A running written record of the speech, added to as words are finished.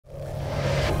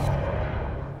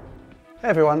Hey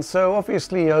everyone, so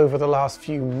obviously over the last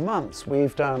few months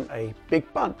we've done a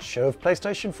big bunch of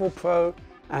PlayStation 4 Pro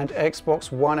and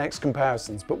Xbox One X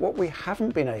comparisons, but what we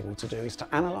haven't been able to do is to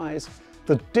analyze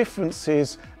the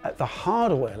differences at the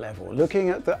hardware level, looking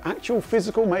at the actual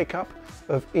physical makeup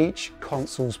of each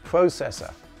console's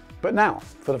processor. But now,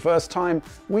 for the first time,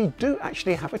 we do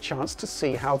actually have a chance to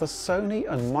see how the Sony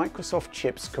and Microsoft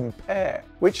chips compare,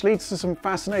 which leads to some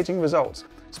fascinating results.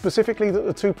 Specifically that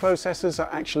the two processors are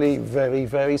actually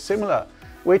very similar,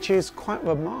 which is quite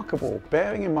remarkable,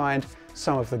 bearing in mind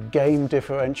some of the game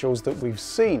differentials that we've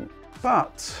seen.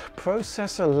 But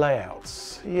processor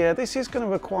layouts, yeah, this is going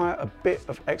to require a bit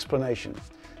of explanation.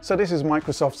 So this is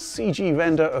Microsoft's CG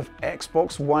render of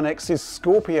Xbox One X's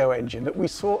Scorpio Engine that we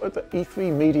saw at the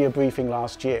E3 media briefing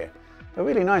last year. A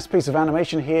really nice piece of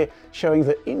animation here showing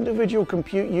the individual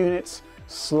compute units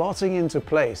slotting into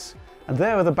place. And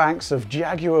there are the banks of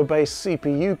Jaguar-based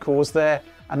CPU cores there,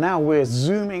 and now we're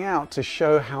zooming out to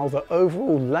show how the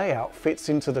overall layout fits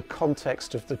into the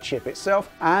context of the chip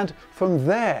itself, and from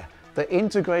there, the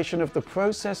integration of the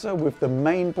processor with the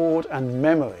mainboard and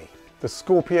memory. The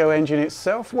Scorpio engine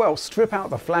itself, well, strip out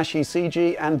the flashy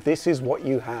CG and this is what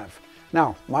you have.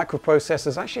 Now,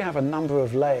 microprocessors actually have a number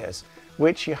of layers,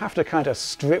 which you have to kind of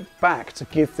strip back to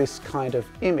give this kind of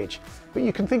image. But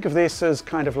you can think of this as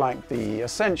kind of like the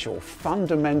essential,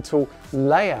 fundamental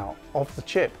layout of the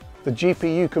chip. The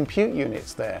GPU compute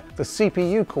units there, the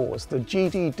CPU cores, the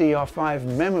GDDR5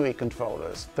 memory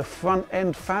controllers, the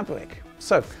front-end fabric.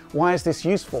 So why is this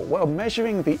useful? Well,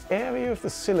 measuring the area of the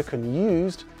silicon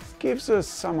used gives us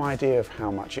some idea of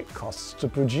how much it costs to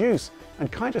produce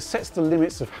and kind of sets the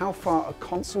limits of how far a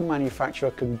console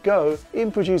manufacturer can go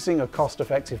in producing a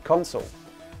cost-effective console.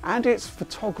 And it's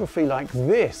photography like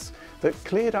this that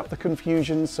cleared up the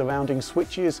confusion surrounding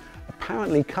Switch's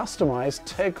apparently customized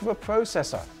Tegra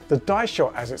processor. The die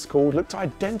shot, as it's called, looked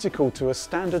identical to a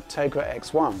standard Tegra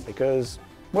X1 because,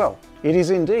 well, it is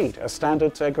indeed a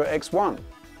standard Tegra X1.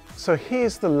 So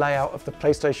here's the layout of the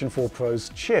PlayStation 4 Pro's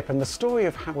chip, and the story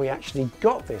of how we actually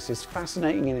got this is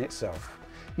fascinating in itself.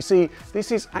 You see,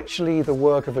 this is actually the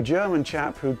work of a German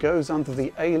chap who goes under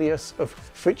the alias of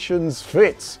Fritzens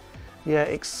Fritz. Yeah,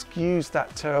 excuse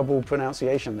that terrible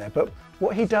pronunciation there, but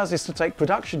what he does is to take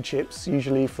production chips,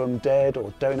 usually from dead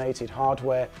or donated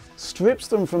hardware, strips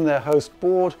them from their host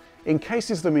board,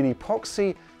 encases them in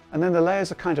epoxy, and then the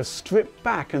layers are kind of stripped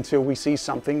back until we see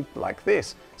something like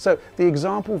this. So the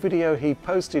example video he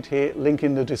posted here, link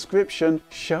in the description,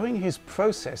 showing his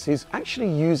process is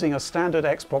actually using a standard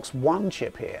Xbox One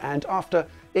chip here, and after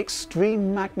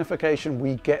extreme magnification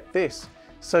we get this.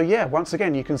 So yeah, once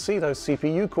again you can see those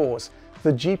CPU cores,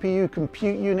 the GPU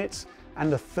compute units,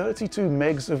 and the 32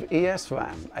 megs of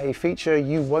ESRAM, a feature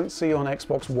you won't see on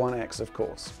Xbox One X of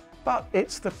course. But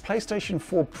it's the PlayStation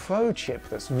 4 Pro chip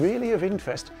that's really of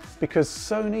interest because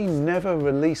Sony never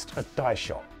released a die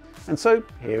shot. And so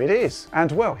here it is.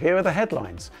 And well, here are the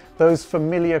headlines. Those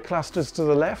familiar clusters to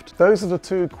the left, those are the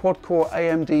two quad-core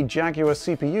AMD Jaguar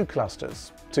CPU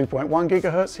clusters. 2.1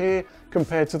 GHz here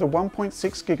compared to the 1.6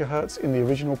 GHz in the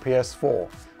original PS4,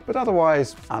 but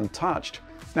otherwise untouched.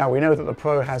 Now we know that the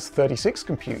Pro has 36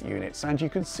 compute units, and you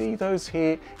can see those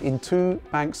here in two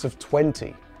banks of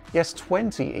 20. Yes,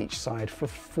 20 each side for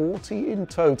 40 in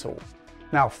total.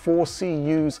 Now 4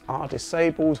 CUs are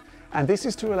disabled, and this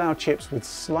is to allow chips with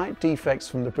slight defects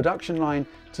from the production line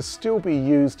to still be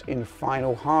used in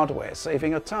final hardware,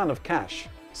 saving a ton of cash.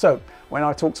 So when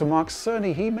I talked to Mark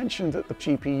Cerny, he mentioned that the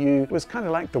GPU was kind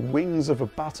of like the wings of a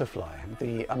butterfly.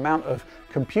 The amount of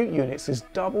compute units is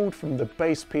doubled from the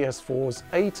base PS4's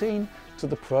 18 to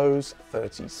the Pro's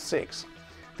 36.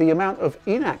 The amount of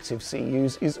inactive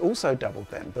CUs is also doubled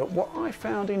then, but what I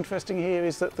found interesting here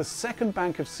is that the second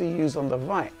bank of CUs on the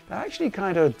right are actually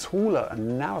kind of taller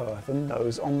and narrower than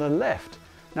those on the left.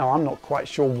 Now I'm not quite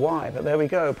sure why, but there we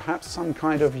go, perhaps some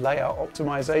kind of layout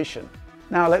optimization.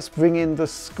 Now let's bring in the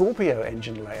Scorpio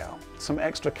engine layout. Some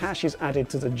extra cache is added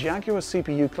to the Jaguar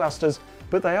CPU clusters,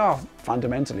 but they are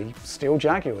fundamentally still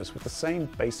Jaguars with the same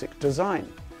basic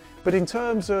design. But in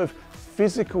terms of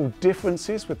physical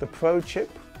differences with the Pro chip,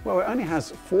 well, it only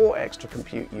has 4 extra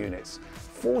compute units,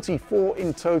 44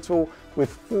 in total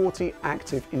with 40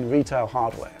 active in retail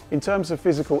hardware. In terms of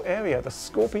physical area, the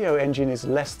Scorpio engine is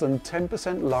less than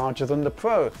 10% larger than the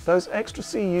Pro. Those extra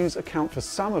CUs account for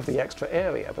some of the extra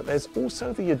area, but there's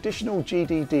also the additional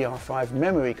GDDR5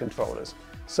 memory controllers.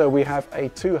 So we have a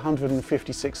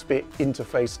 256-bit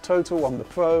interface total on the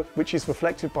Pro, which is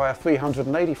reflected by a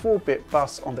 384-bit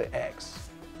bus on the X.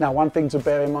 Now, one thing to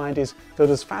bear in mind is that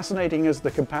as fascinating as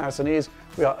the comparison is,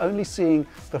 we are only seeing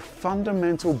the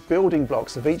fundamental building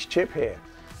blocks of each chip here.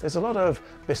 There's a lot of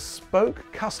bespoke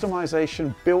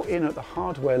customization built in at the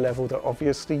hardware level that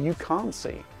obviously you can't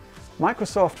see.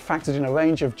 Microsoft factored in a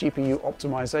range of GPU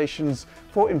optimizations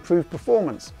for improved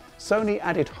performance. Sony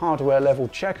added hardware-level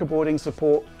checkerboarding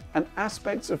support and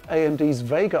aspects of AMD's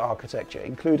Vega architecture,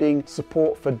 including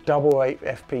support for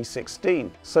 88FP16,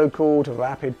 so-called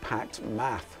rapid packed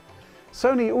math.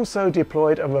 Sony also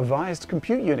deployed a revised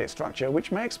compute unit structure,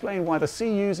 which may explain why the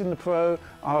CUs in the Pro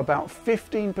are about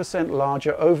 15%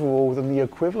 larger overall than the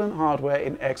equivalent hardware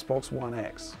in Xbox One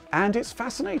X. And it's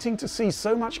fascinating to see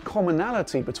so much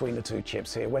commonality between the two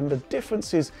chips here, when the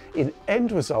differences in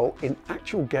end result in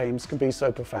actual games can be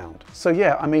so profound. So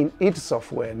yeah, I mean, id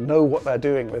Software know what they're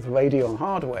doing with Radeon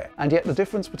hardware, and yet the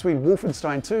difference between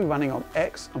Wolfenstein 2 running on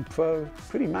X and Pro,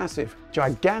 pretty massive,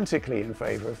 gigantically in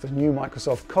favor of the new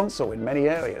Microsoft console in many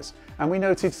areas. And we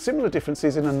noted similar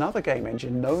differences in another game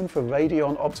engine known for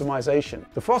Radeon optimization,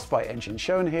 the Frostbite engine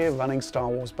shown here running Star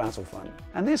Wars Battlefront.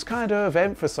 And this kind of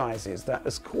emphasizes that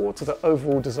as core to the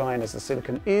overall design as the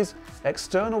silicon is,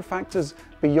 external factors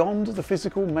beyond the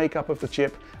physical makeup of the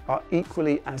chip are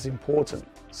equally as important.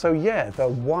 So yeah, the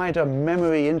wider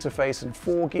memory interface and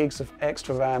 4 gigs of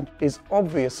extra RAM is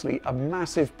obviously a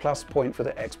massive plus point for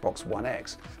the Xbox One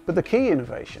X. But the key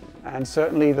innovation, and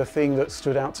certainly the thing that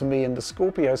stood out to me in the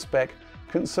Scorpio spec,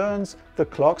 concerns the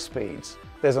clock speeds.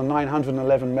 There's a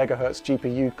 911 MHz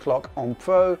GPU clock on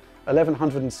Pro,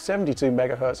 1172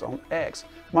 MHz on X.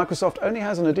 Microsoft only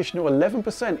has an additional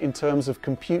 11% in terms of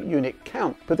compute unit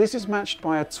count, but this is matched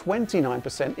by a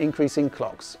 29% increase in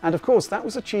clocks. And of course, that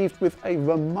was achieved with a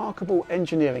remarkable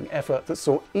engineering effort that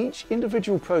saw each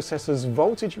individual processor's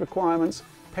voltage requirements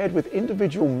paired with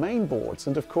individual mainboards,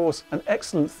 and of course, an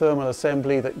excellent thermal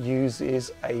assembly that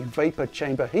uses a vapor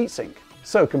chamber heatsink.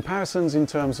 So comparisons in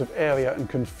terms of area and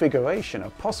configuration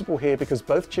are possible here because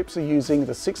both chips are using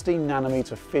the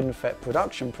 16nm FinFET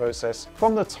production process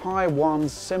from the Taiwan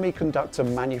Semiconductor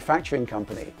Manufacturing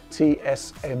Company,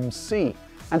 TSMC.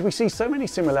 And we see so many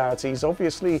similarities,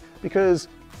 obviously, because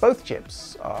both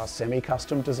chips are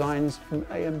semi-custom designs from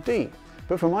AMD.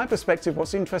 But from my perspective,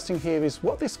 what's interesting here is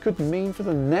what this could mean for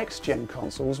the next-gen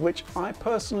consoles, which I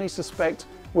personally suspect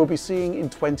we'll be seeing in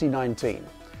 2019.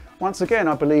 Once again,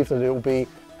 I believe that it will be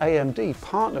AMD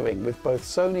partnering with both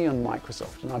Sony and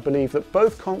Microsoft, and I believe that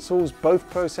both consoles, both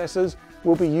processors,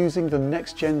 will be using the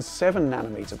next-gen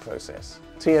 7nm process.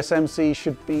 TSMC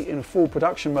should be in full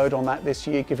production mode on that this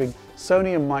year, giving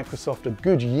Sony and Microsoft a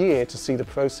good year to see the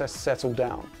process settle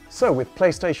down. So with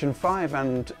PlayStation 5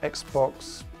 and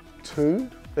Xbox 2,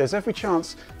 there's every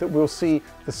chance that we'll see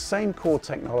the same core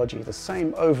technology, the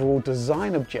same overall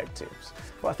design objectives.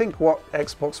 But I think what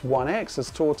Xbox One X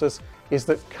has taught us is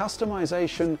that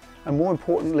customization, and more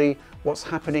importantly, what's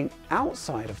happening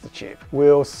outside of the chip,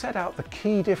 will set out the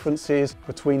key differences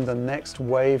between the next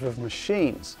wave of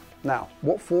machines. Now,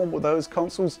 what form will those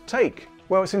consoles take?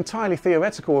 Well, it's entirely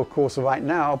theoretical, of course, right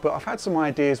now, but I've had some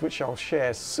ideas which I'll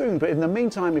share soon. But in the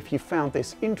meantime, if you found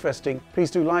this interesting,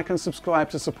 please do like and subscribe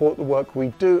to support the work we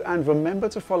do, and remember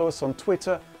to follow us on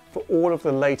Twitter for all of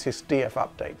the latest DF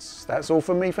updates. That's all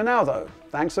from me for now, though.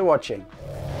 Thanks for watching.